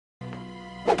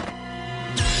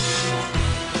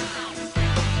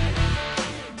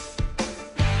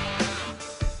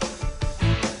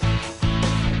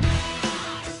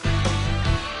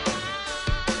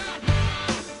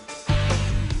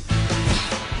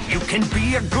can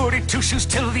be a goody two-shoes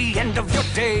till the end of your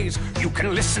days. You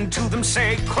can listen to them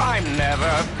say crime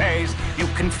never pays. You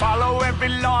can follow every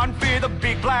law and fear the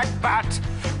big black bat.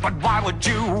 But why would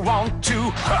you want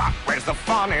to? Where's the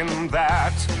fun in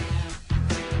that?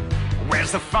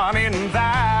 Where's the fun in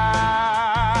that?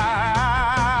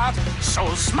 So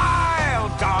smile,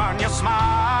 darn you,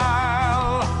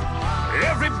 smile.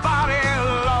 Everybody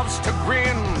loves to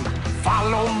grin.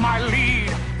 Follow my lead,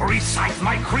 recite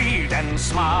my creed, and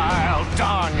smile,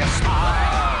 darn you,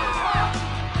 smile.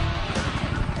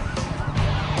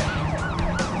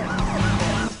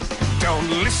 Don't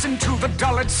listen to the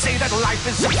dullards say that life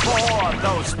is a bore.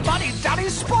 Those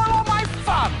fuddy-duddies spoil all my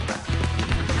fun.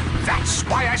 That's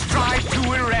why I strive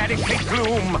to eradicate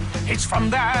gloom. It's from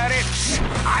that itch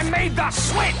I made the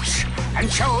switch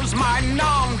and chose my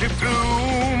nom de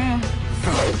plume,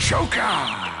 the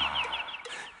Joker.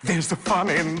 There's the fun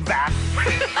in that.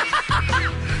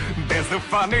 There's the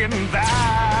fun in that.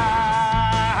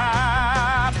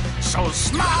 So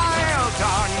smile,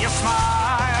 darn you,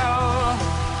 smile.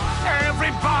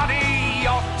 Everybody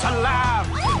ought to laugh.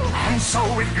 And so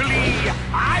with glee,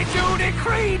 I do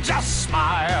decree, just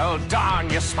smile,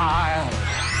 darn you, smile.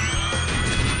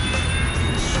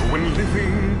 So when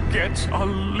living gets a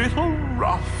little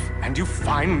rough and you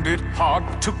find it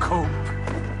hard to cope,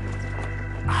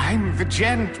 I'm the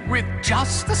gent with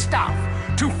just the stuff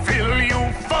to fill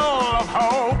you full of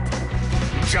hope.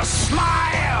 Just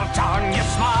smile, darn you,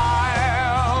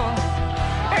 smile.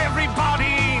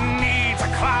 Everybody needs a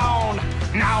clown.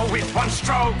 Now with one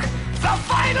stroke, the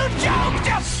final joke.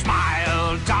 Just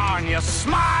smile, darn you,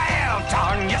 smile,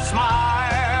 darn you,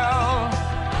 smile.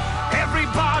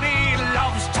 Everybody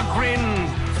loves to grin.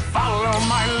 Follow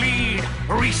my lead,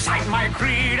 recite my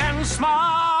creed, and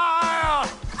smile.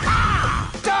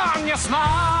 Darn you, smile.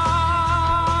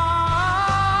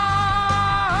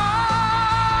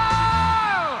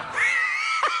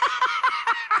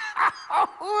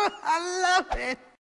 Oh, I love it.